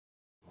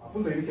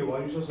바쁜데 이렇게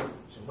와주셔서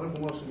정말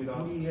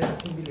고맙습니다. 우리 위해서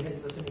준비를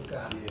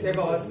해주셨으니까 예.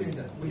 때가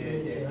왔습니다. 우리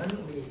예.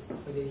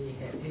 우리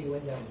회의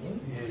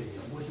원장님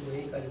예. 모시고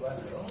여기까지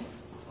와서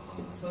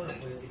선을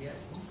보여드려야죠.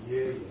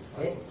 예.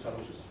 네. 잘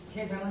오셨습니다.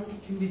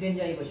 세상은 준비된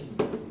자의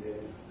것입니다.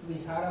 예. 그게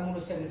사람으로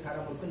시작해서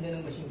사람을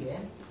끝내는 것인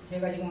게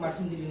제가 지금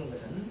말씀드리는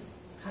것은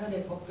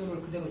하늘의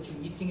법도를 그대로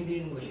지금 입증해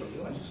드리는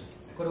것이고요.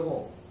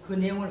 그리고 그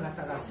내용을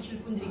갖다가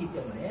쓰실 분들이기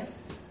때문에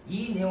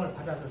이 내용을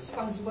받아서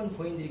수건수건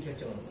본인들이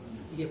결정하는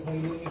겁니다. 이게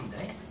공인용입니다.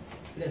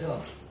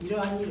 그래서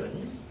이러한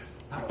일은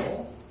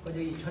바로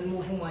그저기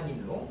전무후무한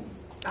일로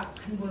딱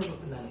한 번으로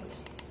끝나는 것이에요.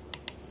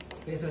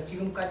 그래서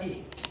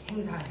지금까지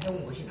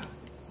행사해온 것이나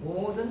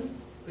모든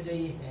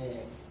그저기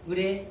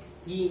의뢰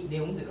이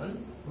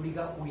내용들은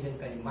우리가 오기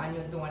전까지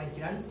만년 동안에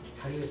지난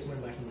자료였음을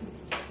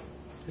말씀드립니다.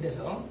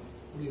 그래서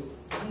우리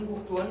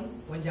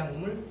한국도원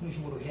원장님을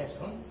중심으로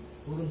해서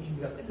모든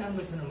준비가 끝난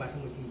것처럼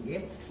말씀을 드린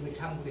게 이걸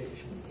참고해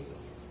주시면 돼요.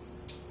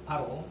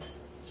 바로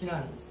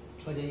지난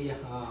어제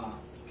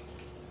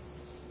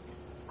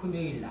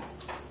금요일 날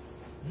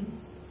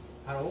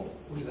바로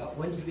우리가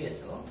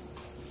원주에서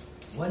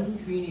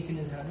원주인이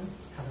되는 사람은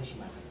 5시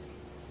만났어요.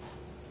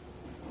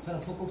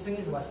 저는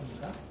북극성에서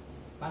왔으니까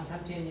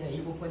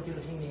 13,000년이나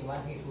 7번째로 생명의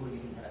완성의 도를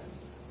이룬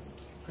사람입니다.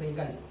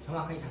 그러니까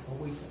정확하게 다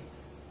보고 있어요.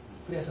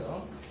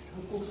 그래서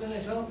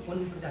북극성에서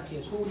온 그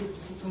자체의 소득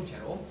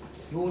숙성체로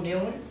요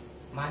내용을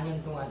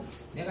만년 동안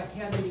내가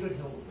해야 될 일을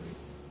해온 거거든요.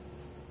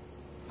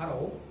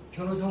 바로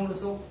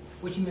변호성으로서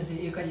오시면서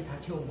여기까지 다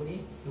채운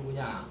분이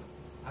누구냐?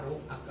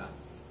 바로 아까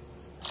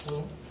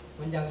그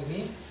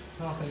원장님이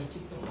정확하게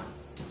집동만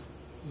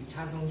이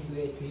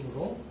자성지도의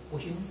주인으로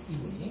오신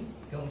이분이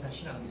병사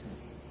신학규 선생.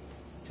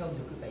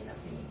 처음부터 끝까지 다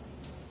떼는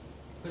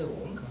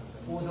거예요. 그리고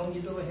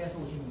보성지도를 해서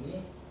오신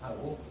분이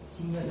바로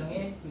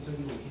진여성의 그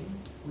저기 오신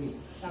우리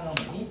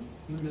쌍어머니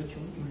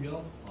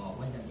윤려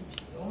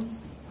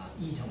원장님이시고요.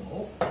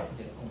 이정옥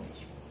이제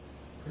어머니시고,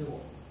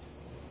 그리고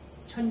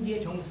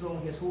천지의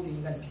정수로운 게 서울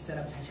인간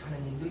빗사람 자식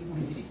하나님들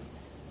우리들입니다.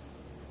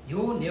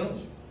 이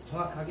내용이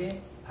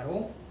정확하게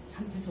바로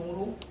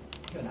삼태성으로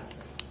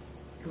태어났어요.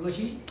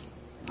 그것이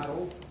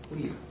바로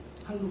우리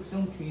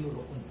한국성 주인으로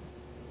온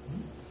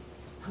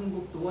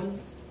한국도원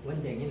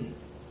원장인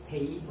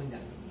대의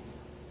원장님입니다.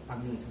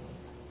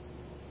 박명성입니다.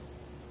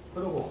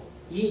 그리고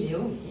이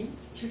내용이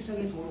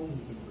칠성의 도로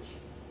옮기는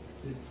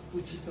것이에요.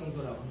 북부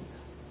칠성도라고 합니다.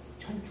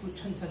 천추,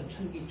 천선,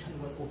 천기,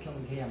 천권,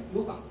 옥형, 계양,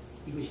 요강,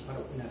 이것이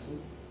바로 은하수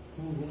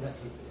구궁과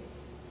절도예요.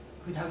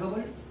 그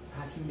작업을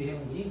다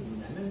준비해온 분이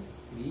누구냐면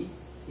우리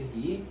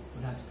여기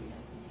은하수 그냥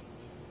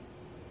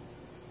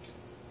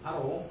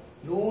바로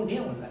요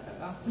내용을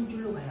갖다가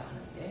혼줄로 가야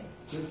하는데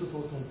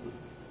 12도통불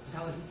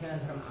부상을 태어난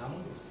사람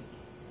아무도 없습니다.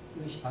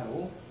 이것이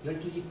바로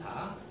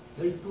 12지파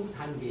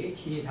 12단계의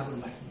지혜 답을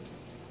말씀드립니다.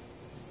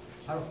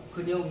 바로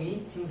그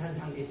내용이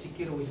증산상계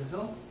직계로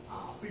오셔서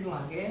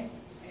훌륭하게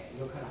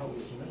역할을 하고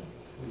계시는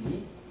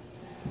우리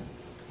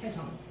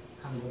해성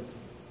강도입니다.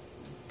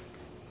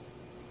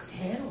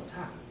 그대로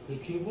다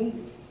그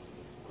주인공들.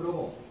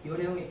 그리고 이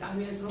내용이 땅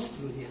위에서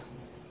이루어져야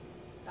합니다.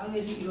 땅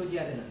위에서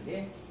이루어져야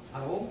되는데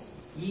바로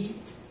이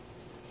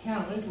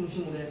태양을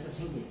중심으로 해서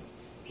생긴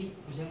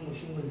빛, 구생물,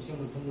 식물,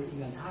 미생물, 동물,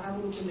 인간,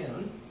 사람으로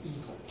끝내는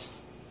이 도.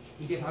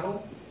 이게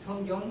바로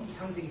성경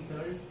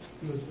창세기편을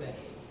이루어줘야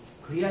해요.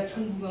 그래야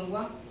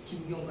천부경과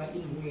진경과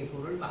인궁의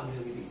도를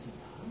마무리하게 되어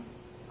있습니다.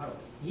 바로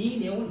이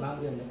내용을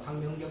마무리하는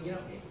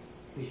광명경이라고 해요.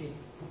 그것이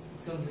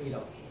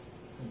북성경이라고 해요.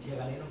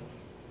 제가 내는 거예요.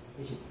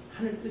 그것이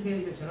하늘 뜻에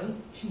의해서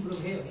저는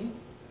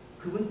심부름해요.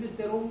 그분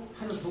뜻대로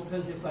하늘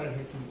도편색과를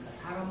했으니까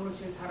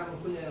사람으로서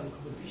사람을 끝내라고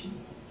그분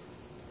뜻입니다.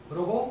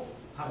 그리고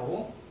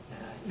바로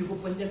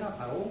 7번째가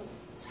바로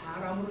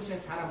사람으로서의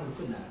사람을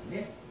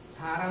끝나는데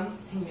사람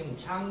생명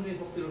창조의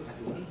법들을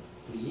가져온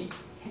우리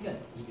해변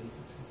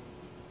이병섭선.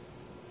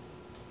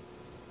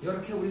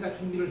 이렇게 우리가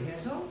준비를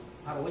해서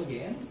바로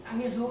이제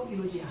땅에서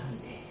이루어져야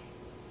하는데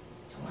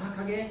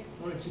정확하게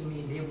오늘 지금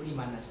이 네 분이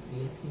만나서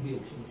준비해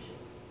오신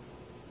것이에요.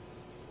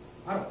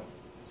 바로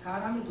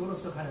사람이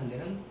도로서 가는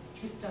데는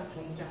필자,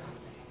 종자,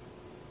 학자예요.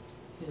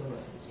 최종로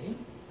선생님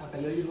아까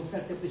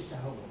 17살 때부터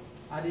시작하고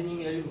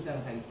아드님이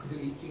 17살은 다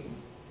그대로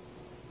입증입니다.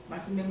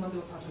 말씀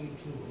맥마도 다 저기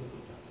중고해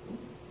보죠.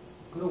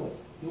 그리고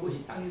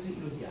이것이 땅에서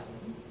이루어져야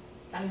하는,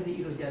 땅에서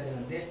이루어져야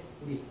되는데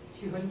우리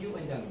최현주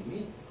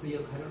원장님이 그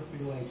역할을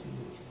훌륭하게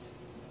준비해 오셨어요.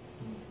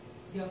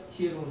 그냥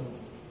지혜로운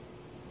겁니다.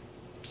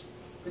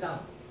 그 다음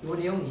이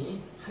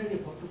내용이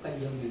하늘의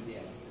법도까지 연결돼야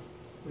해요.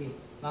 우리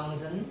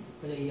망선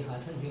이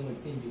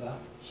선생님을 뵌 지가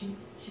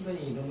 10여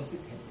년이 넘었을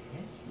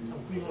텐데 참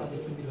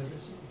훌륭하게 준비를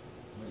하셨어요.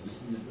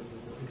 20년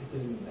정도. 그렇게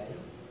되는가요?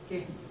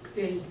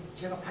 그때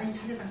제가 많이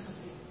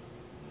찾아갔었어요.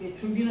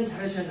 준비는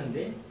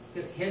잘하셨는데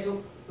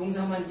계속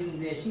농사만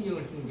짓는데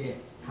신경을 쓰는 게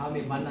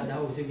다음에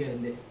만나자고 저기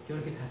하는데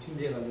저렇게 다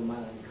준비해가지고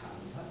만나니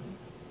감사합니다.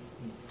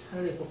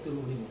 하늘의 법도를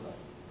우리는 것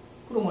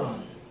같습니다.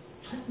 그러면은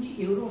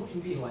천지일으로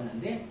준비해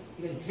왔는데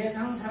이건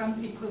세상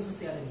사람들이 풀어서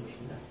써야 되는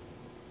것입니다.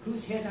 그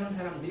세상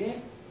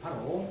사람들의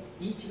바로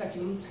이치가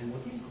지금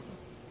잘못되어 있거든요.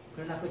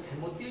 그러나 그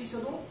잘못되어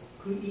있어도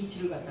그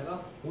이치를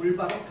갖다가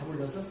올바로 답을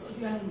넣어서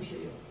써줘야 하는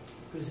것이에요.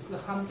 그래서 그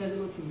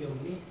함자대로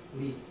준비문이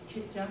우리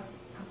최자,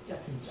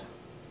 학자, 준자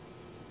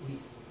우리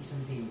이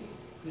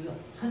선생님이에요. 그래서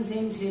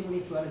선생님 세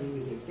분이 주안을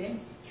읽게 될 때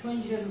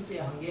현실에서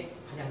써야 한 게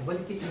가장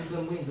먼저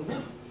준비문이 누구?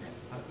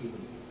 바로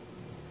이분이에요.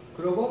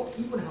 그러고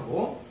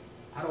이분하고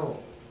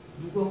바로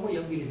누구하고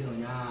연결이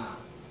되느냐?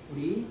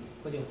 우리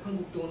그죠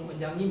한국동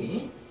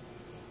원장님이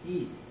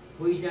이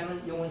보이지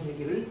않는 영혼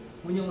세계를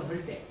운영을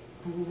할 때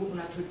 999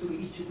 은하철도로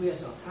이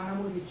지구에서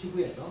사람으로 이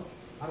지구에서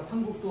바로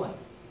한국동안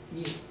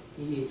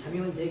이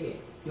자명한 세계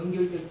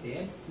연결될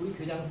때 우리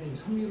교장 선생님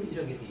선율을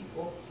이렇게 돼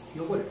있고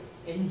요걸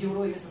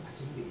NGO로 해서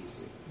받쳐주게 돼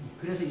있어요.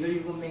 그래서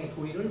 17명의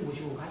도인을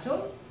모시고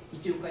가서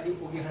이쪽까지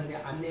오게 하는데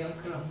안내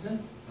역할을 하면서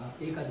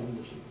여기까지 온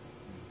것입니다.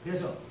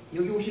 그래서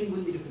여기 오신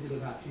분들이 그대로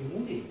다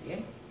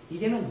주인공들인데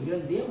이제는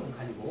이런 내용을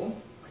가지고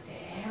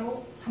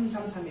그대로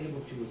 333일의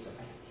법칙을 써가야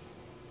돼요.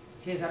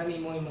 세 사람이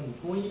모이면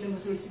돈 있는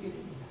것을 쓰게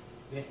됩니다.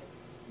 왜?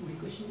 우리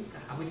것이니까,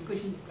 아버지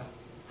것이니까.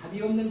 답이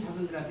없는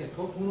자손들한테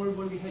더 돈을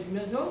벌게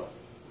해주면서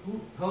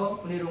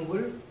더 은혜로운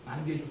걸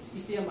남겨줄 수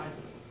있어야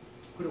말거예요.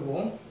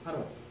 그리고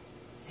바로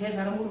세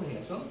사람으로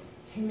해서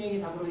생명의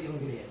답으로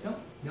연결해서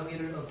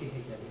명예를 얻게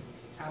해줘야 됩니다.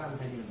 사람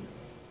살리는 명예.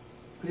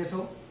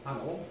 그래서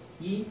바로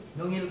이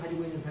명예를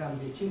가지고 있는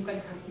사람들이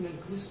지금까지 가르치는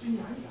그 수준이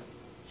아니라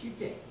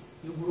실제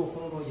육으로,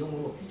 혼으로,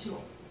 영으로,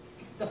 빛으로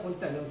pit다,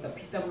 본따, 명따,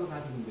 핏답으로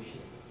가지는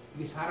것이에요.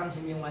 이게 사람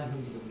생명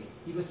완성지력이에요.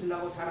 이거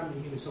쓰려고 사람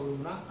중심을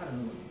써오르구나 하는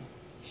겁니다.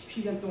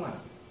 17년 동안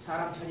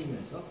사람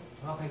차리면서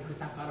정확하게 그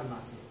딱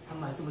깔아놨어요.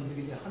 한만 쓰면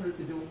되게 하늘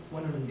뜻대로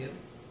원하는 대로.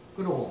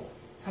 그리고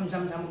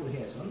 333으로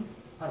해서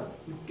바로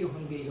육계,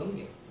 혼계,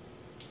 영계,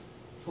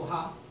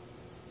 조화,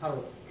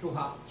 바로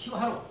교화,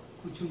 치화로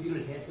그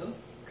준비를 해서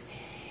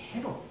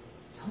그대로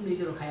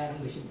섭리대로 가야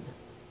하는 것입니다.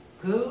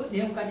 그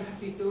내용까지 할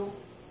수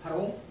있도록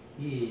바로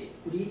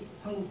우리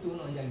한국동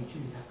원장이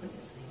준비 다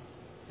끝냈어요.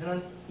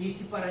 저는 이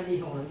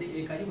뒷바라지에 오는데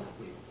여기까지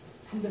왔고요.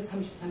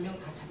 333명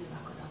다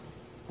찾아놨거든.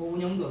 그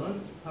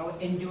운영도는 바로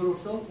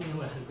NGO로서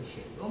운영을 할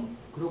것이에요.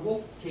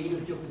 그리고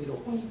제1조 그대로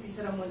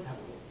혼입비사랑을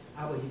답으로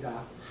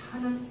아버지가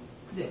하는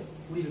그대로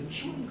우리를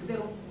키운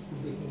그대로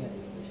우리도 행해야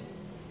되는 것이에요.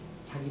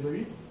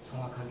 자기를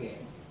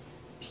정확하게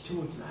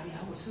비춰볼 줄 알아야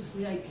하고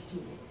스스로야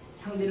비추는 게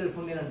상대를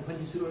보면은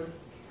번지수를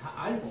다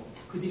알고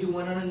그들이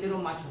원하는 대로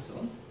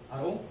맞춰서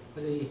바로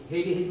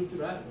배려해 줄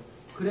줄 알고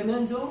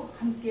그러면서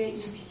함께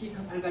이 빛이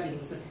더 밝아지는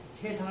것을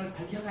세상을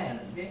밝혀가야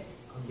하는데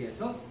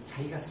거기에서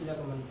자기가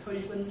쓰려고 하면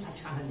설익은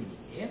자식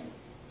하나님이기에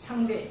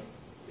상대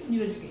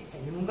끈질러주게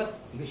해주는 것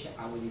이것이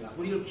아버지가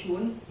우리를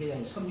키운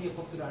대단히 섭리의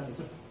법도라는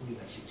것을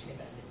우리가 실천해야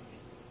됩니다.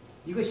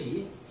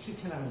 이것이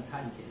실천하는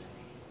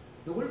산제사예요.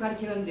 이걸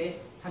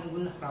가르치는데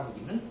한군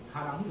할아버지는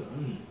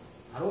가랑주는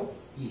바로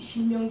이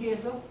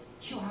신명계에서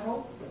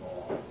치화로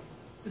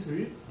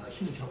뜻을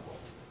심으셨고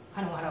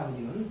한웅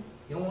할아버지는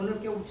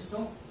영혼을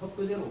깨우쳐서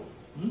법도대로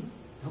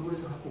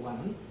더불어서 갖고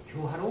가는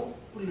교화로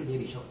뿌리를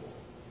내리셨고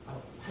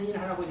바로 한인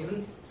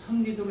할아버지는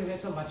선리도로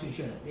해서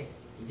맞춰주셨는데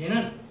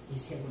이제는 이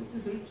세 분의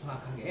뜻을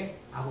정확하게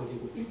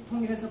아버지고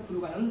일통해서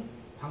풀어가는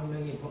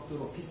광명의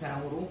법도로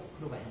빛사랑으로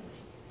풀어가야 하는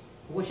것입니다.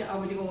 그것이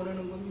아버지가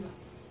원하는 겁니다.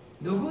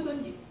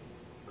 누구든지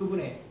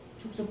그분의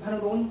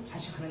축소판으로 온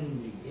자식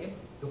하나님들에게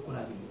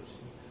요건하지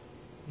못습니다.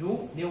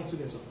 요 내용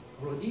속에서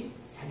오로지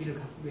자기를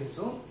갖고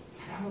해서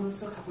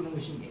사랑으로서 가꾸는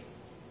것인데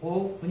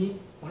그분이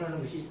원하는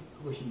것이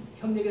그것입니다.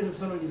 협력에서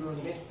선을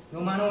이루는데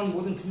요만한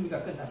모든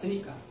준비가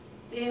끝났으니까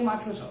때에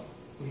맞춰서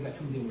우리가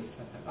준비한 것을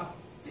갖다가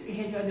쓰게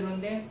해줘야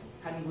되는데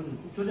한군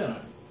국조전은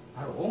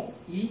바로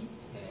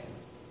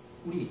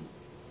우리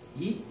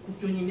이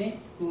국조님의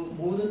그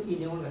모든 이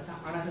내용을 갖다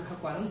안아서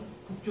갖고 하는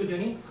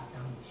국조전이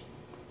합당한 것입니다.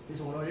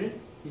 그래서 오늘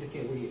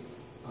이렇게 우리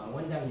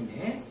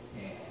원장님의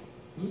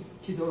이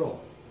지도로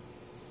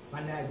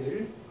만나야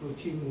될 그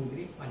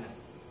주인공들이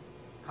만납니다.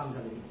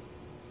 감사드립니다.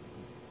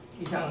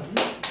 이상은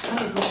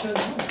하늘원장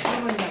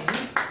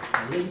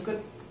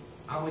여기껏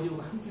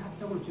아버지와 함께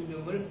합작으로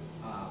준비한 걸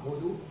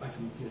모두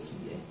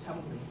말씀드렸습니다.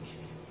 참고해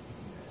주십시오.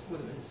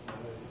 수고들 하셨습니다.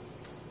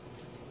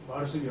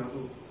 말씀이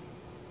아주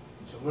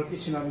정말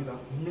빛이 납니다.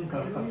 있는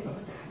그대로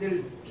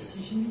다들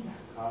빛이십니다.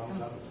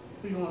 감사합니다.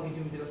 훌륭하게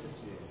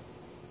준비되었습니다.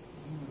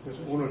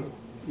 그래서 오늘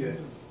이제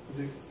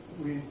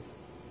우리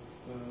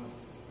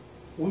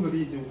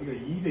오늘이 이제 우리가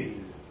 200일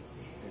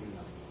되는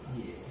날입니다.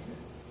 예.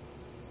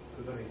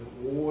 그다음에 이제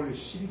 5월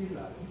 11일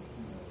날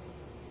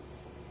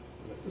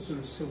우리가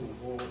뜻을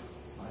세우고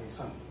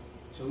마이산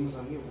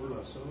정상에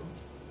올라서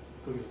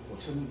거기서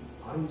고천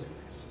발언제를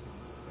했습니다.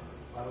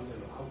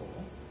 발언제를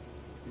하고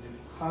이제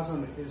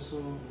하산을 해서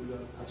우리가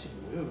같이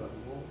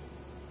모여가지고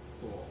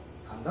또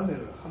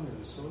간담회를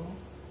하면서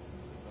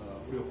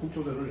우리가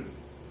국조전을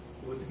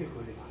어떻게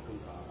건립할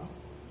건가.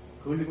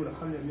 건립을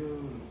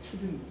하려면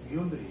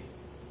추진위원들이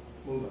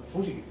뭔가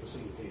조직이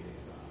구성이 돼야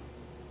되겠다.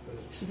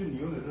 그래서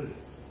추진위원회를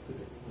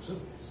그때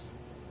구성을 했어요.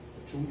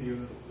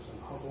 준비위원회를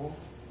구성하고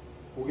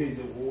그게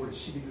이제 5월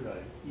 11일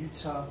날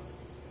 1차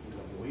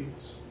우리가 모임을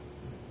했어요.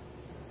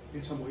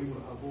 1차 모임을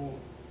하고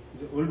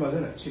이제 얼마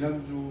전에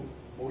지난주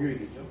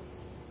목요일이죠.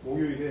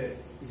 목요일에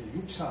이제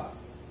 6차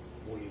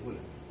모임을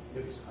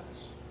여기서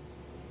가졌어요.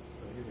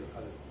 여기를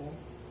가졌고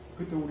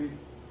그때 우리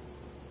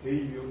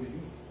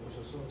대의위원님이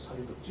오셔서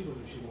사진도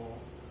찍어주시고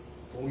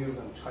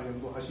동영상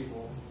촬영도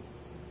하시고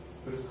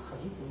그래서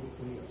아주 그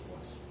분위기가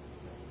좋았어요.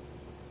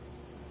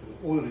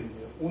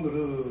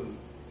 오늘은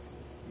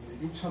이제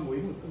 6차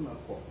모임은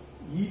끝났고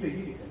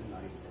 200일이 되는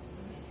날이기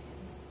때문에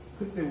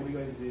그때 우리가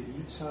이제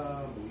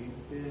 1차 모임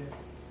때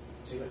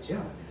제가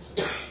제안을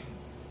했어요.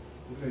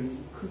 우리가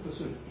이 큰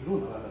뜻을 이루어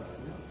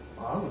나가려면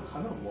마음을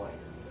하나 모아야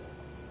되는데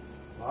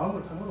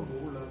마음을 하나로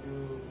모으려면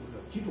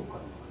우리가 기도하는 거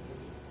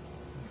아니거든요.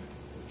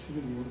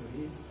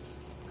 출연위원들이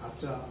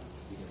각자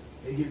이제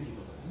 100일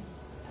기도를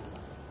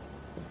해나가자.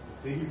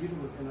 100일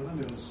기도를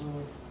해나가면서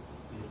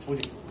이제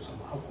조직도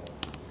구성하고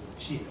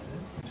지혜를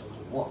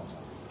점점 모아보자.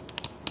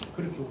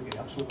 그렇게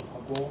우리가 약속을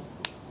하고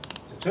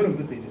저는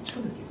그때 이제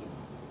천을 기도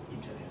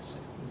입장을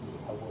했어요.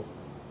 하고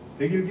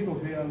 100일 기도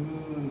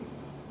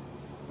회양은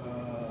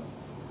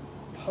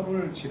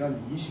 8월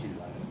지난 20일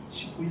날,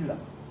 19일 날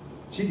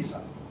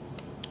지리산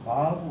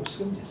마하고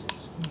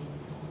선제소에서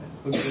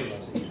거기에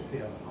가서 이제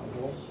회양을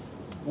하고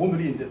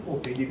오늘이 이제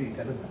또 100일이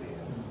되는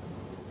날이에요.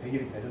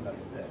 100일이 되는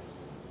날인데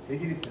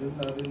 100일이 되는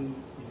날은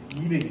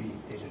이제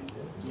 200일이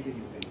되전인데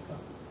 200일이 되니까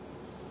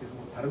그래서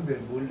뭐 다른 데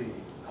멀리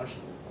갈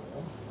수도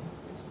없고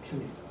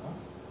편이니까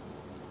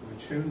우리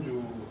최현주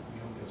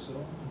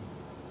위원께서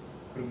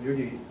그럼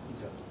여기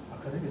이제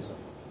아카데미에서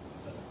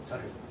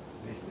자리를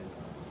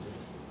내주겠다.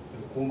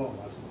 그리고 고마운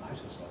말씀을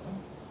하셔서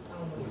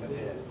우리가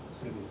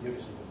그리고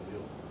여기서 모여.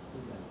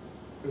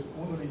 그래서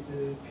오늘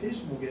이제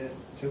페이스북에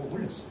제가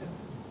올렸어요.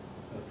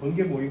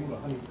 번개 모임으로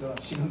하니까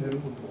시간 되는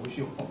분들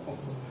오시오.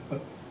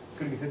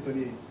 그렇게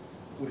했더니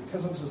우리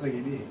태성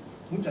선생님이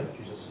문자를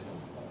주셨어요.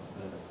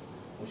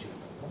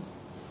 오시겠다고.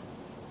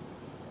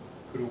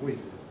 그리고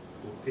이제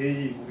또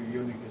대의 우리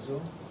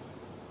위원님께서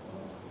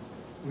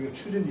우리가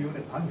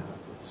추진위원회 방이 하나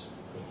또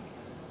있습니다.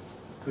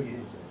 거기에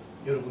이제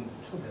여러분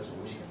초대해서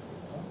오시겠다고.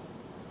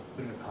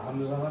 그러니까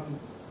감사한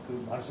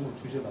그 말씀을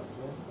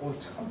주셔가지고 오늘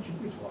참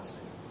기분이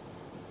좋았어요.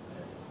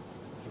 네,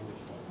 기분이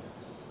좋았어요.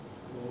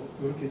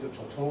 이렇게 이제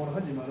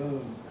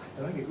조촐하지만은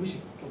간단하게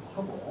의식 좀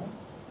하고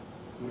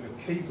우리가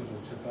케이크도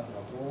좀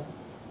절단하고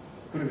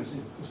그러면서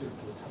뜻을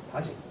또 잘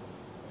다지고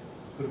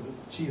그리고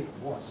지혜를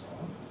모아서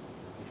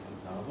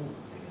이렇게 나가보면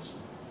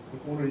되겠습니다.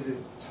 오늘 이제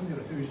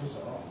참여를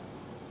해주셔서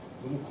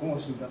너무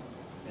고맙습니다.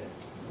 네,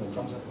 너무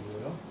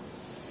감사드리고요.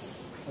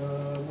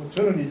 뭐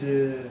저는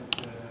이제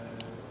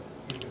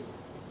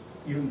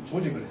이런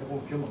조직을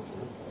해본 경험도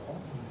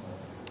없고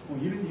뭐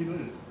이런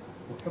일을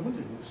뭐 해본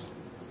적이 없어요.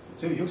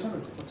 제가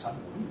역사를 잘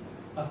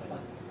모릅니다.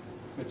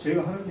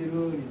 제가 하는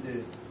일은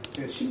이제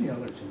제가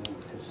심리학을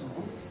전공을 해서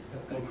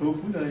그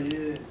분야에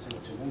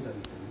제가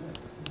전공자이기 때문에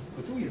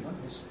그쪽 일만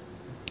했어요.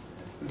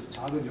 그래서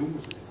작은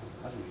연구소를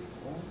가지고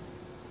있고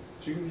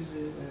지금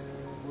이제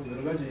뭐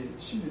여러 가지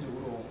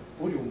심리적으로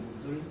어려운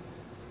분들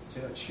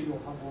제가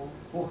치료하고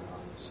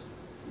도와나가고 있어요.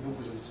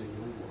 연구소에서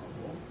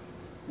연구하고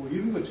뭐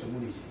이런 거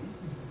전문이지.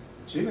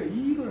 제가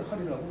이 일을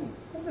하리라고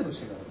꿈에도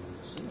생각을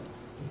못했어요.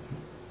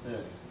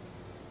 네.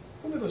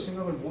 꿈에도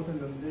생각을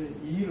못했는데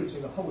이 일을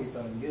제가 하고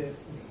있다는 게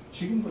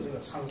지금도 제가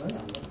상상이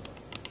안 가요.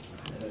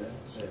 네.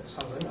 네.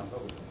 상상이 안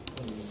가거든요.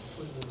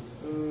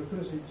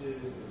 그래서 이제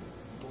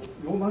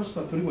요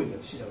말씀만 드리고 이제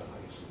시작을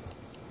하겠습니다.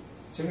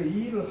 제가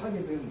이 일을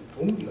하게 된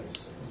동기가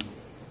있어요.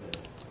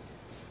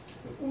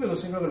 네. 꿈에도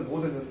생각을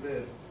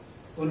못했는데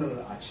어느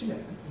날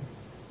아침에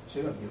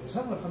제가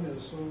명상을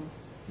하면서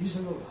이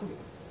생각을 하게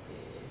됐어요.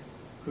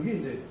 그게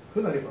이제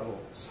그날이 바로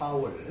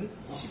 4월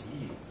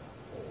 22일입니다.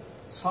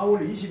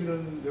 4월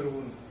 20일은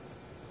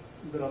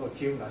여러분들 아마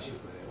기억나실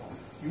거예요.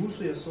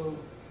 유수에서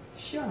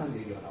희한한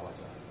얘기가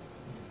나왔잖아요.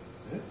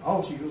 네?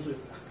 9시 유수에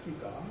딱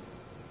트니까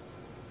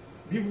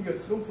미국의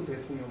트럼프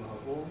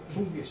대통령하고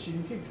중국의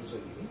시진핑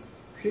주석이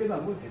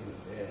회담을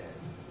했는데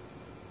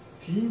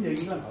뒷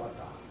얘기가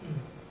나왔다.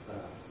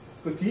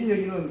 그 뒷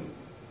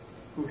얘기는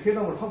그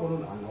회담을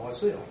하고는 안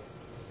나왔어요.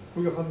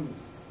 그게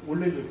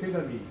원래 저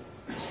회담이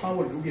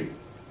 4월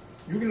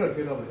 6일날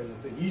회담을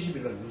했는데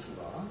 20일날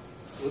뉴스가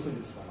어떤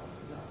뉴스가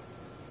나왔느냐.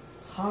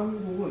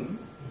 한국은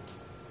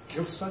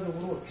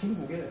역사적으로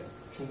중국의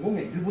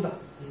중공의 일부다.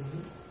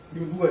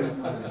 이거 누가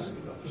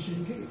말했습니까?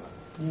 시진핑이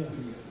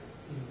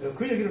말했어요.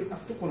 그 얘기를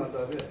딱 듣고 난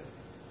다음에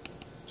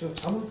제가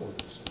잠을 못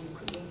잤어요.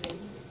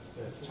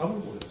 네, 잠을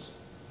못 잤어요.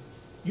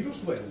 이럴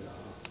수가 있나.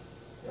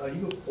 야,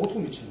 이거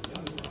보통 미친놈이야.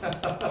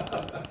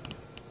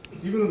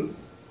 이거는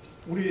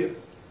우리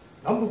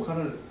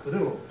남북한을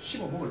그대로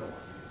씹어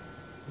먹으려고.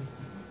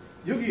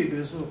 여기에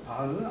대해서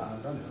반응을 안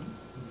한다면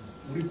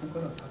우리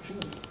국가는 다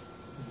죽습니다.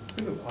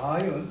 그러니까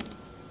과연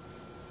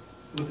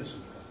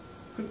어땠습니까?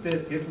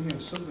 그때 대통령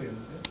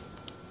선거였는데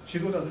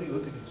지도자들이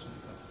어떻게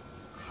했습니까?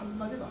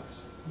 한마디도 안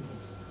했어요.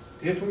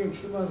 대통령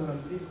출마한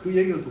사람들이 그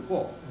얘기를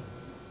듣고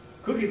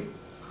거기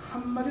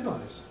한마디도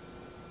안 했어요.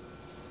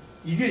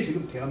 이게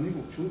지금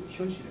대한민국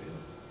현실이에요.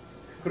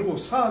 그리고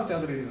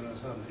사학자들이라는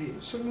사람들이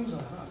성명서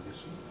하나 안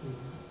냈습니다.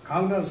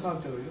 강단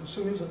사학자들이요.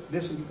 성명서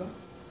냈습니까?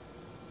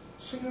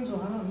 성명서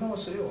하나 안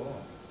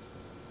나왔어요.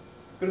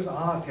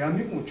 그래서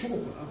대한민국은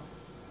죽었구나.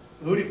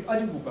 얼이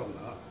빠진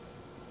국가구나.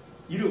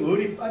 이런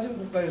얼이 빠진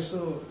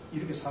국가에서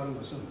이렇게 사는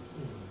것은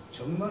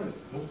정말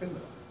못된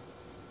거다.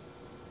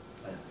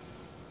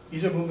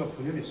 이제 뭔가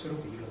분열이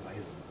새롭게 일어나야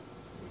된다.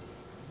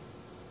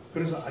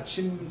 그래서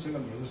아침 제가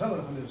명상을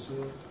하면서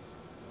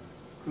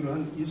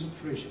그러한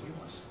인스피레이션을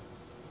봤어요.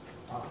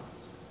 아,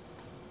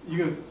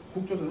 이거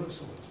국조전을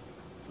써요.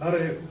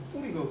 나라에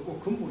뿌리가 없고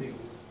근본이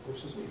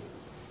없어서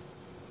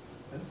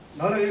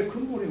나라에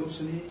근본이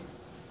없으니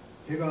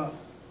배가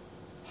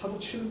파도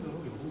치는 대로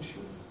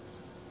요동치고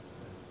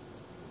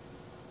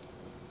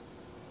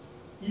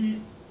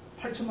이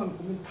 8천만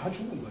국민 다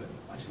죽은 거예요.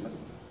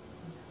 마찬가지입니다.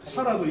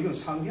 살아도 이건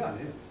산 게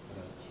아니에요.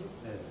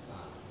 네.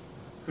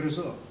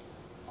 그래서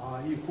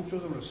이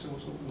국조전을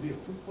세워서 우리의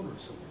국보를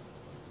세워요.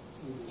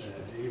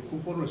 이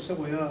국보를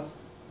세워야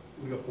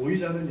우리가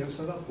보이지 않는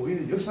역사가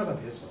보이는 역사가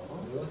돼서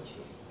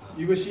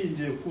이것이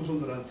이제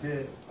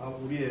후손들한테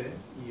우리의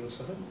이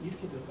역사는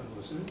이렇게 됐다는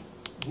것을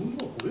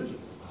눈으로 보여줘요.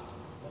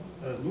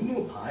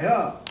 눈으로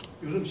봐야,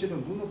 요즘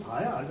시대는 눈으로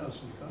봐야 알지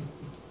않습니까?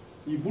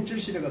 이 물질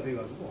시대가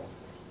돼가지고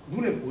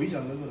눈에 보이지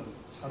않는 것은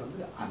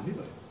사람들이 안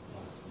믿어요.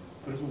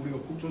 그래서 우리가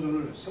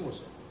국조전을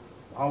세워서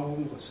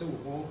마오공도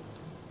세우고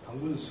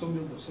당군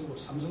성전도 세우고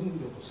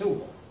삼성전도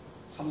세우고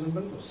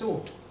삼성병도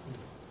세우고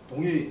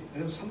동해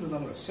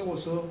삼조당을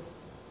세워서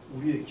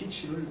우리의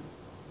기치를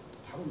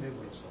바로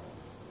내버려서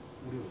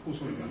우리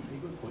후손들한테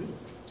이걸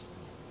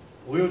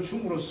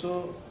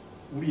보여줌으로써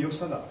우리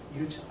역사가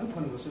이렇지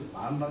않다는 것을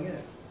만방에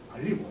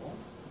알리고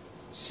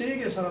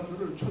세계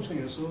사람들을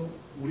초청해서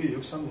우리의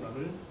역사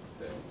문화를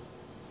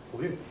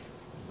보여요.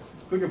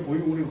 그렇게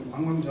보이고 우리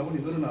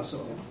관광자원이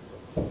늘어나서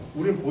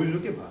우리는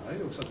보여줄 게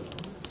많아요. 역사들은.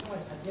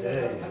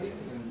 네.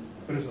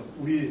 그래서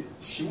우리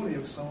시원의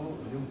역사와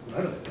은영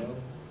문화를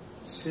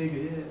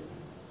세계에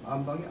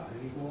만방에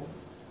알리고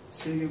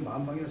세계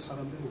만방의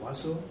사람들이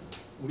와서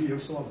우리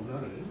역사와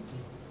문화를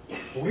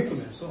보게끔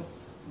해서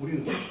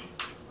우리는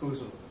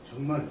거기서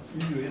정말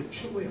인류의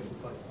최고의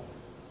국가로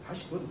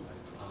다시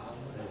거듭나요.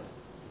 네.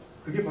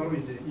 그게 바로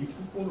이제 이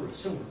국보를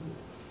세우는 거예요.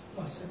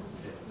 맞아요.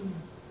 네.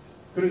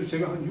 그래서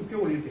제가 한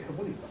 6개월 이렇게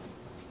해보니까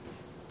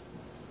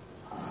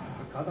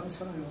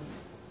가당찮아요.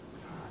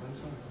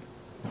 가당찮아요.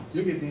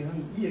 여기에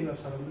대한 이해가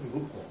사람들이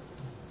없고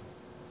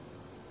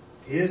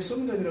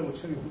대성전이라고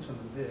처음에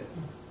붙였는데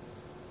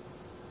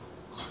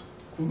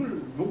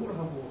그걸 욕을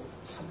하고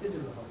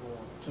삿대질을 하고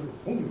저를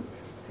공격을 해요.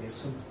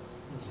 대성전.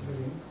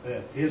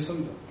 네,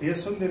 대성전.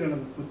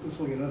 대성전이라는 그 뜻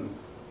속에는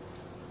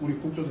우리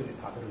국조전이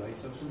다 들어가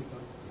있지 않습니까?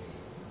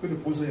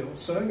 근데 보세요.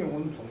 서양에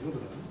온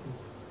종교들은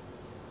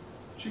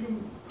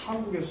지금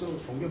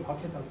한국에서 종교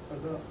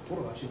박해당하다가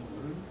돌아가신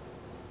분들을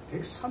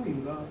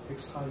 103일인가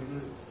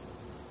 104일을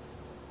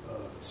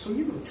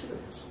성인으로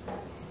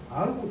추대했어요.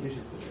 알고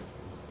계실 거예요.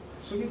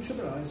 성인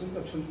추대를 안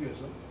했으니까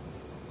천주교에서.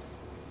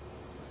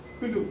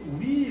 그런데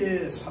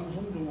우리의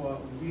삼성조와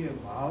우리의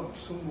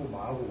성모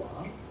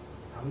마하고와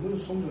당근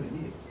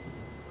성전이니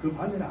그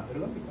반전에 안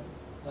들어갑니까?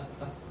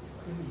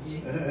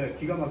 네,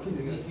 기가 막힌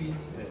얘기가.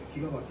 네,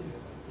 기가 막힌 얘기가.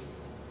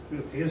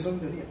 그리고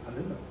대성전이 안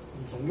된다.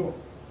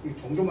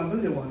 종교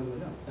만들려고 하는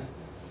거냐? 네,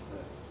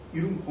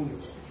 이름 공격.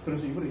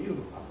 그래서 이번에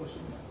이름을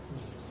바꿨습니다.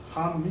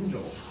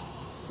 한민족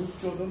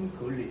국조전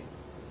건립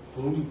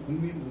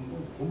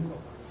범국민운동 본부가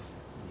바뀌었습니다.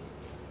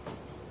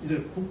 이제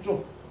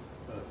국조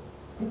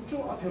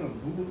앞에는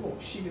누구도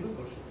시비를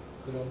걸 수 없어요.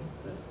 그럼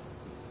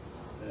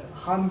네,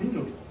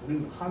 한민족이고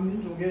우리는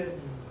한민족의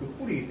그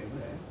뿌리이기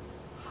때문에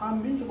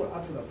한민족을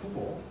앞에다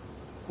두고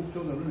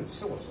국조전을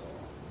세워서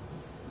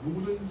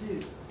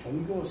누구든지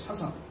종교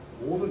사상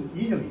모든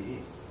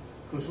이념이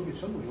그 속에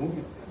전부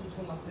용기가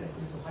돼요.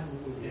 그래서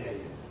환국을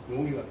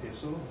용기가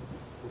돼서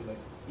우리가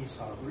이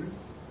사업을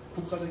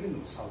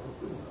국가적인 사업으로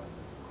끌고 가야 돼요.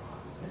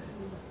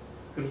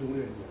 그래서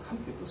우리가 이제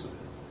함께 뜻을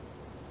해요.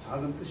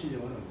 작은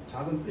뜻이지만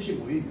작은 뜻이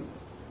모이면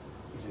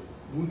이제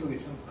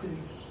눈덩이처럼 커질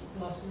수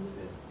있습니다.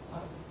 맞습니다. 네.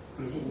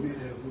 그래서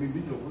우리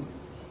민족은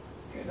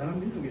대단한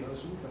민족이지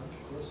않습니까?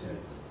 그렇습니다. 네.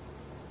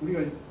 우리가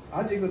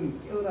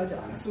아직은 깨어나지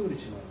않아서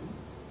그렇지만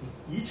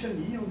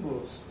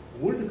 2002년도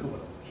월드컵을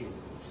하고 기억을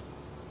하고 있습니다.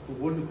 그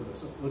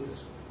월드컵에서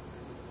어땠습니까?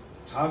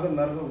 작은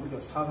나라가 우리가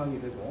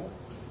 4강이 되고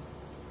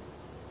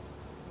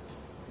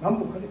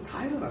남북한이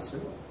다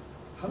일어났어요.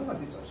 하나가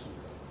됐지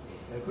않습니까?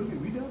 네, 그렇게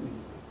위대한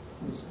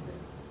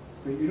민족이에요.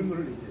 네. 이런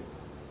거를 이제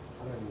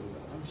하나님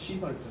우리가 한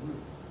시발점을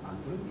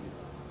만드는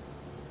일이다.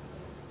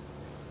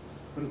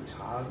 그리고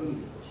작은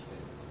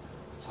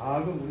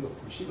우리가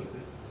불식을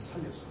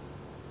살려서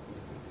이제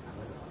그렇게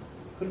나가자.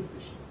 그런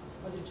뜻입니다.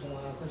 아주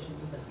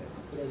정확하십니다.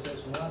 그래서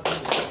정확하게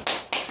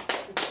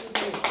국조를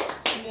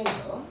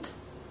치면서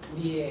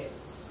우리의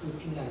그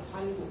빛난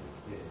한국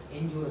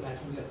NGO로 다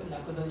준비가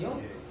끝났거든요.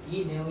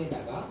 이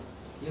내용에다가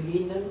여기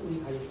있는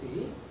우리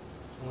가족들이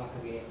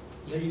정확하게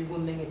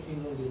 17명의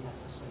주인공들이 다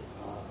섰어요.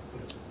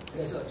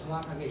 그래서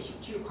정확하게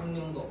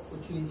 17광명도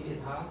그 주인들이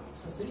다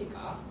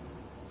섰으니까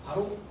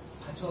바로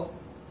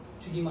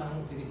받쳐주기만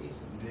하면 되게 되어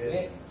있습니다.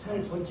 왜?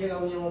 하늘 전체가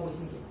운영하고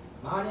있으니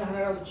만에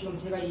하나라도 지금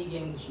제가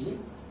얘기한 것이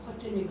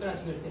허점이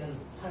끊어질 때는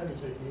하늘의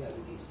절대가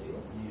되어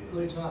있어요.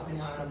 그걸 정확하게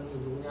아는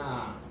분이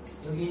누구냐?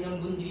 여기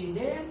있는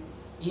분들인데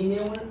이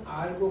내용을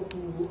알고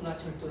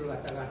구운하철도를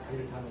갖다가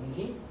다리를 타는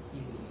분이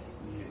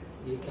이분이에요.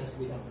 예. 이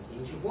연수부장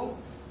선생이시고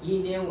이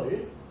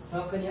내용을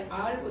정확하게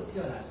알고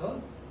태어나서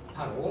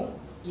바로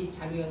이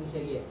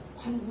자기연색의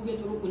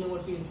환국의 도로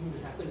운영할 수 있는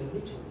준비를 다 끝내는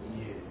분이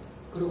저분이에요. 예.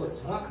 그리고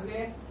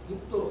정확하게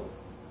육도로,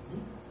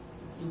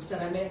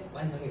 육사람의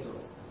완성의 도로,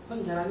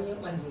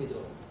 현사람의 완성의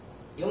도로,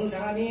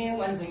 영사람의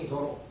완성의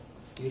도로,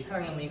 이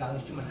사랑의 어머니가 안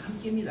오시지만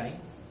함께입니다.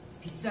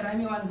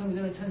 빗사람의 완성의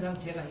도로는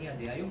천상체가 해야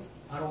돼요.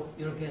 바로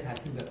이렇게 다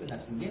준비가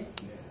끝났습니다.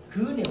 네. 그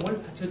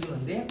내용을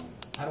받쳐주는데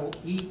바로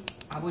이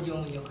아버지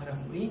어머니 역할을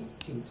한 분이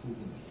지금 두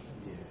분이에요.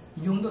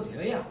 예. 이 정도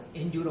되어야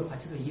NGO로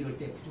받쳐서 이럴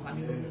때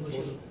부족함이 네, 없는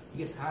것이고 좋습니다.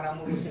 이게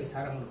사람으로서의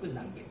사람으로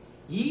끝난 게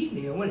이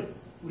내용을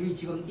우리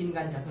지금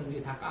인간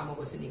자손들이 다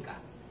까먹었으니까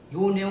이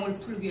내용을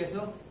풀기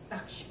위해서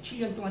딱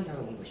 17년 동안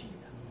작업한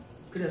것입니다.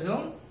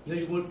 그래서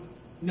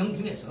 17명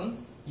중에서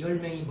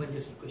 10명이 먼저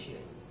쓸 것이에요.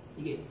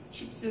 이게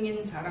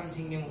 10승인 사람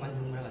생명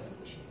완성 문화가 될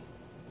것이에요.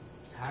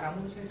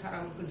 사람으로서의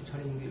사람을 끊는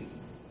전인교육입니다.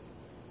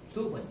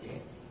 두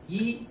번째,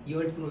 이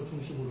 10분을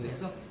중심으로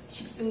해서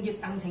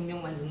 10승제 땅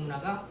생명 완성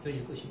문화가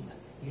열릴 것입니다.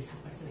 이게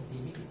 38선의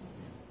비밀입니다.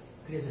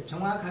 그래서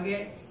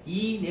정확하게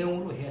이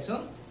내용으로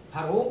해서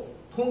바로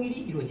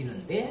통일이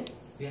이루어지는데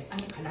왜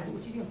땅이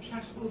갈라지고 지금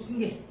피할 수가 없은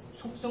게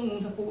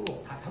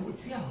속성공사법으로 다 답을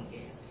줘야 한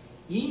게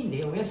이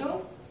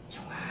내용에서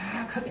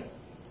정확하게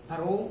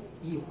바로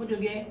이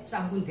호적의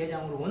쌍군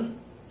대장으로 온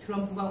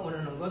트럼프가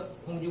원하는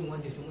것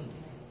공중원대 주면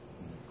돼요.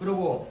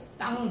 그리고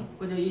땅,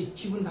 그저 이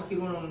지분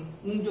갖기로 오는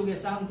웅족의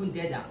쌍군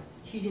대장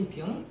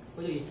시진핑,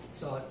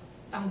 그저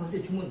땅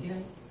것에 주면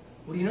돼요.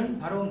 우리는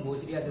바로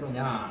무엇을 해야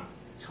되느냐?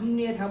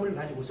 섭리의 답을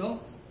가지고서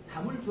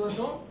답을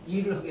주어서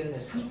일을 하게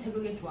되는데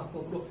삼태극의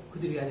조합법으로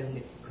그들이 해야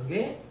되는데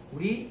그게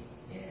우리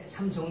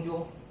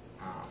삼성조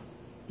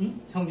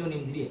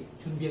성조님들이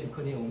준비한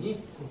그 내용이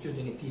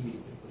국조전의 비밀이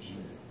될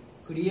것입니다.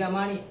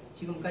 그래야만이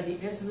지금까지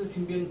애써서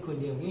준비한 그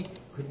내용이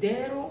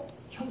그대로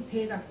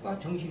형태의 답과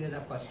정신의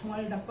답과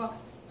생활의 답과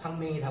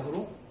광명의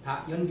답으로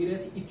다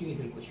연결해서 입증이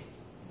될 것이고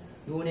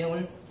이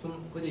내용을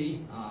좀 그저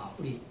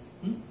우리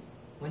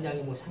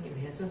원장이 뭐 상의를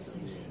해서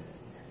써주세요.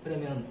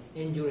 그러면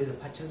NGO에서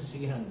받쳐서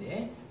쓰게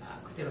하는데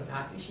그대로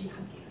다 뜻이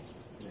함께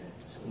가죠. 네.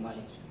 수고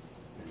많으셨습니다.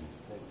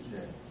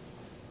 이제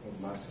그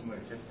말씀을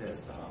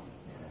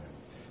곁들여서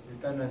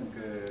일단은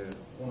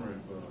오늘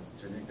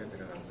저녁에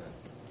들어가서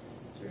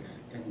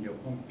NGO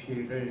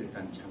홈피를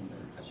일단 참여를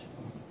하시고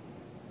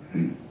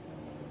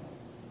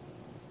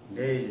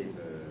내일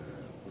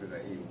우리가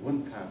이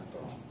원탁도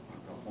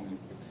아까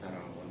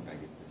홍익백사라는 원탁이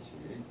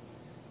있듯이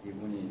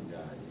이분이 이제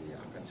이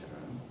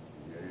아까처럼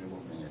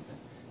 17명이었던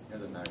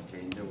그래도 나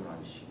개인적으로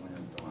한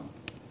 15년 동안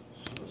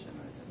수도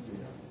생활을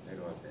했어요.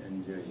 내려와서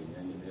NGO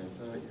인연이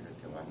돼서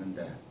이렇게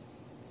왔는데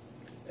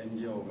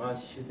NGO가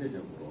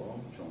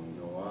시대적으로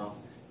종교와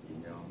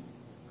이념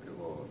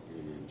그리고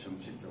이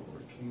정치적으로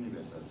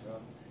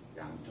중립했어서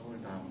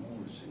양쪽을 다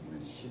모을 수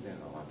있는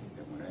시대가 왔기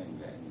때문에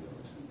이제 NGO를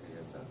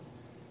선택해서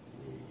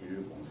이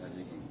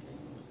일공사적인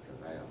개념으로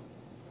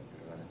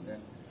들어가는데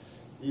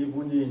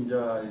이분이 이제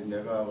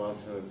내가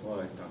와서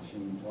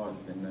당신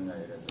도와주겠느냐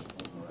이래서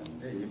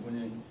보는데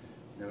이분이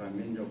내가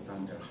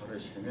민족단체 하루에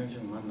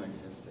 3명씩 만나게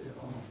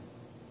했어요.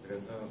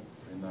 그래서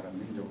우리나라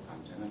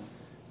민족단체는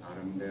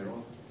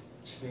나름대로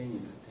체인이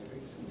덕태가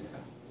있습니다.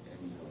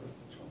 NGO를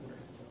총으로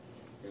해서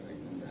때가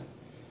있는데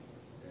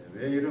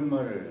왜 이런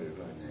말을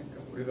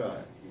하냐니까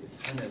우리가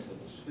이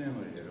산에서도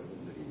수행을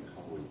여러분들이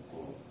하고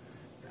있고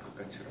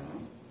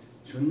아까처럼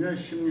전혀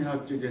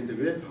심리학적인데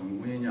왜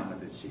당분이냐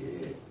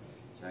하듯이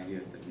자기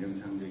어떤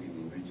명상적인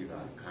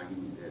이미지가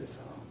각인이 돼서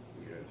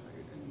일을 하게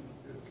되는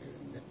그렇게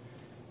했는데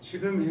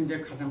지금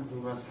현재 가장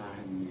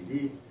불가사한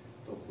일이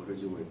또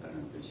벌어지고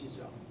있다는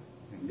뜻이죠.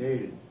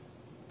 내일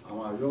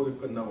아마 여기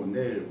끝나고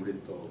내일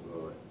우리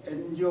또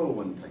NGO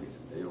원탁이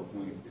있습니다. 이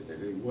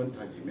홍익교대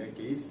원탁이 몇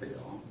개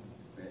있어요.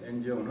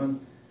 NGO는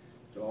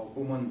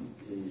조금은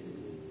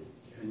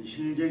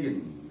현실적인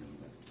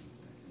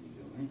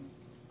NGO.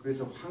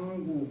 그래서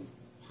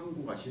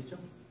황국 아시죠?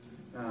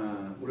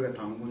 우리가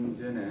당군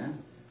전에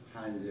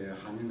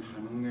한인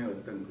한흥의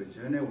어떤 그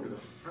전에 우리가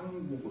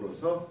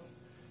한국으로서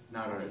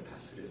나라를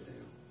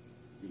다스렸어요.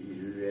 이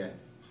인류의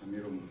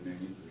한미로 문명이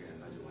그게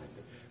해가지고 할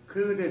때.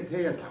 그래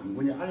돼야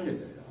당군이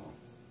알려져요.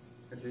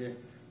 그래서 이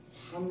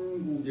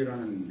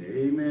한국이라는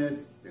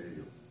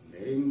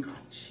네임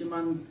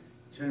가치만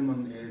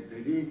젊은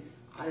애들이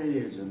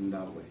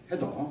알려진다고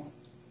해도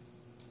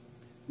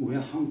왜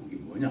한국이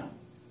뭐냐?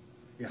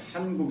 이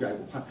한국이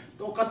아니고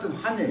똑같은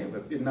환이에요.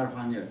 그 빛날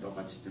환이에요.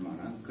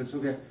 똑같지만은 그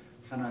속에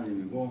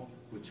하나님이고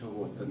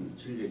부처고 어떤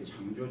진리의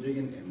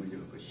창조적인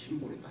에너지가 그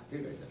심볼이 다 되어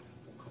있어요.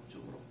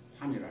 복합적으로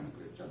환이라는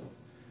글자도.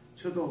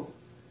 저도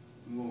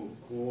뭐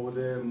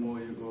고대 뭐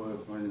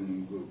이거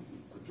하는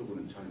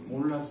그쪽으로는 잘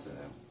몰랐어요.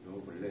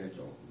 요 근래에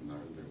조금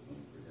나름대로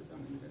공부를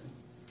했다는데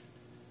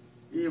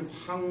이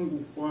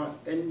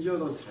한국과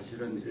NGO도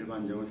사실은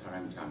일반적으로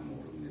사람이 잘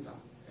모릅니다.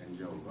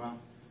 NGO가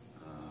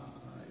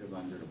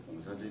일반적으로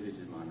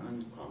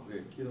봉사적이지만은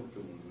과거에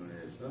기독교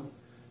문명에서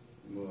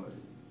뭐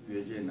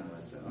외지에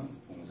나가서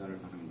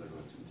봉사를 하는 걸로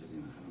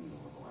전체적인 하는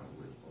거라고 알고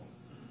있고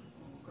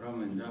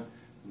그러면 이제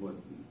뭐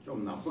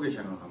좀 나쁘게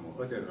생각하면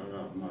어디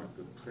가가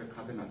막그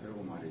프레카드나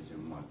들고 말이지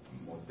막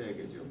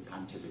못되게 지금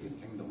단체적인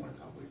행동을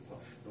하고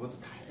있고 이것도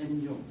다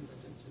NGO입니다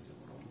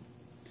전체적으로.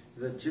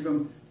 그래서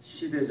지금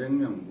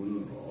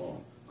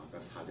시대정명문으로 아까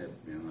 4대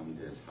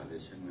명암대 4대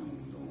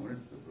생명운동을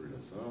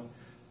불러서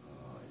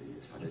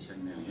이 4대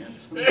생명의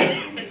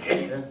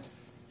선생님한테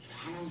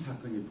희한한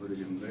사건이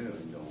벌어진 거예요.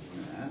 이제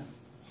오분에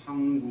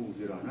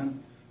황국이라는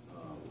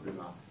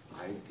우리가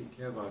IT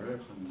개발을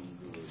한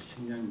그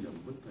 10년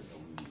전부터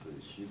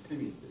그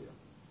시스템이 있어요.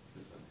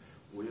 그래서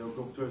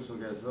우여곡절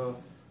속에서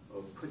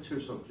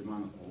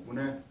거칠었지만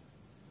 5분에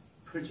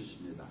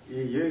펼치십니다.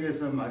 이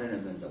여기에서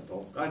마련해서 이제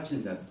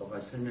똑같이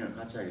설명을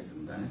같이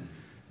하겠습니다.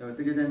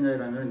 어떻게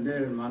됐냐면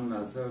내일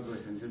만나서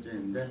그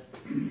현실적인데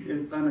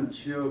일단은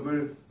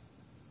지역을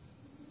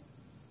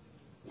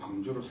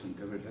광주로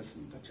선택을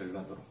했습니다.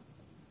 전라도로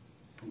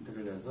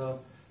선택을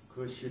해서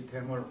그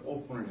시스템을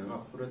오픈을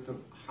해가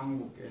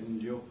한국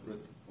NGO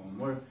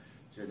플랫폼을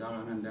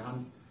제작하는데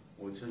한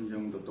 5천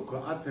정도 또 그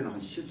앞에는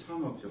한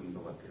 13억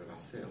정도가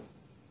들어갔어요.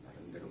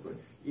 나름대로 그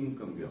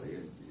인건비와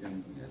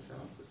연동해서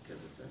그렇게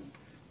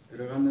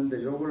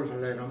들어갔는데 요걸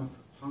하려면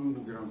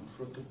한국이라는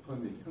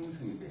플랫폼이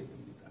형성이 돼야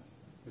됩니다.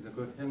 그래서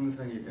그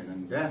형성이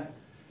되는데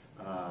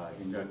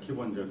이제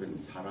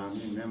기본적인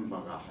사람이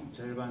멤버가 한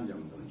절반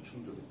정도는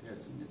충족이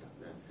되었습니다.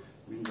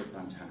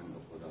 민족단체 하는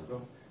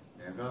것보다도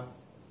내가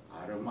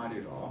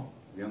아르마리로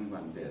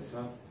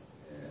연관돼서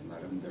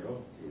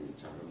나름대로 이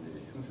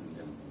자금력이 형성된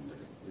분들,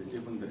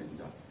 이분들은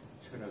이제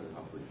철학을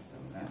갖고 있기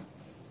때문에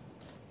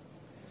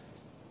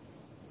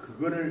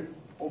그거를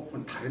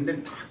오픈 다른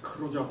데는 다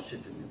크로즈업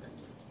시킵니다.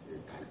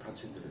 다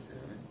같이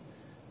들으세요.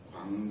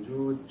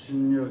 광주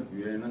진역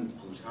위에는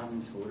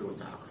부산, 서울이고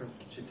다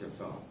크로즈업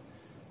시켜서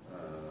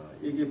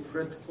이게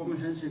플랫폼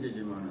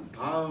현실이지만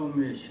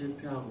다음에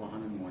실패하고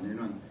하는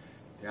원인은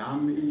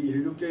이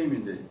인류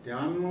게임인데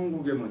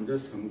대한민국에 먼저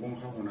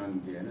성공하고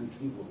난 뒤에는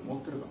중국으로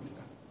못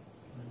들어갑니다.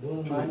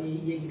 너무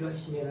많이 얘기를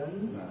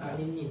하시면은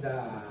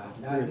아닙니다.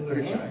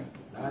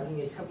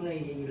 나중에 차분하게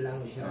얘기를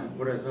나누셔.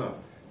 그래서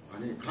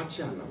아니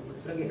같이 하려고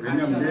그래서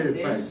왜냐면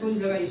내일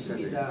순서가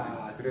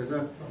있습니다.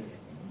 그래서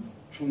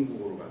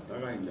중국으로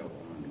갔다가 이제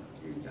오는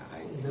그게 이제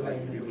순서가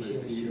있는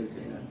것이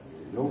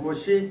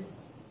요것이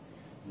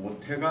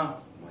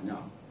모태가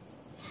뭐냐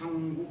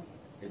한국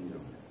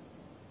엔정입니다.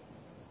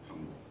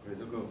 한국.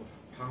 그래서 그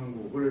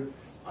한국을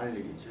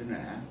알리기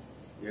전에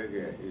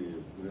여기에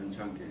이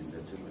우연찮게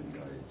이제 지금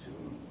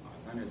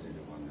아산에서 이제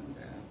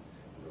왔는데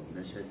그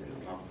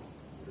메시지를 받고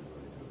그리고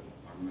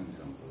박명성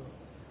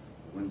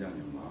그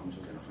원장님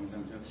마음속에는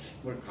항상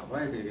뭘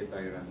가봐야 되겠다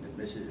이러는데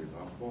메시지를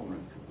받고 오늘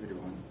특별히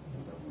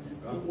오다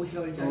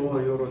보니까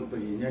또 요런 또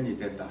인연이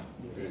됐다.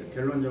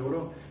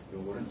 결론적으로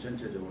요거는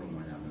전체적으로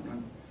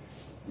뭐냐면은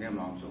내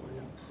마음속으로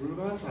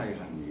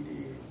불가사의한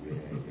일이 왜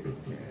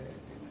이렇게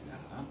되느냐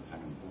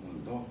하는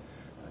부분도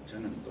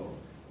저는 또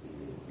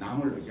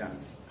남을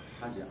의지하지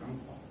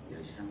않고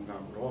내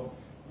생각으로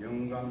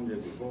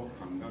영감적이고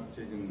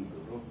감각적인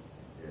거로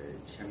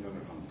생각을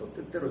하면 또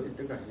뜻대로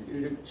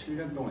이때까지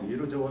 7년 동안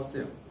이루어져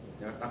왔어요.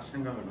 내가 딱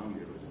생각을 하면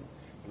이루어져.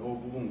 이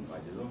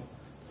부분까지도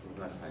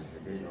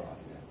불가사의하게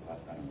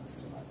왔다는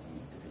것을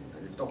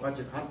말씀드립니다.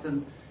 똑같이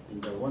같은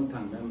이제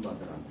원탁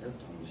멤버들한테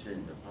동시에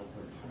이제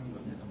발표를 하는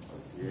겁니다.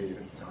 뒤에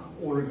이렇게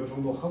오늘 요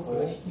정도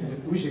하고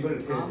이제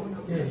의식을 해야 됩니다.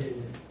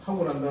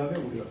 하고 난 다음에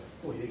우리가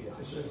또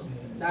얘기하시죠.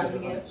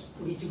 나중에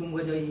우리 지금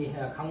저희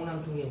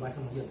강훈남 총리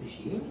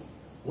말씀하셨듯이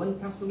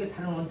원탁 속에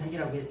다른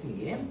원탁이라고 했은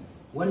게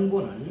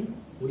원고는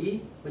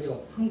우리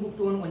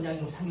한국도원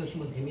원장님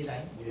상여시면 됩니다.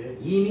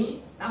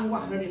 이미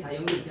땅과 하늘이 다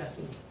연결되어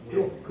왔습니다.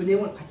 그리고 그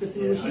내용을 받쳐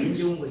쓰는 것이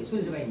인정한 거예요.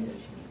 순서가 있는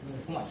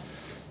것입니다.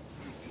 고맙습니다.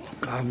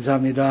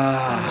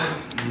 감사합니다.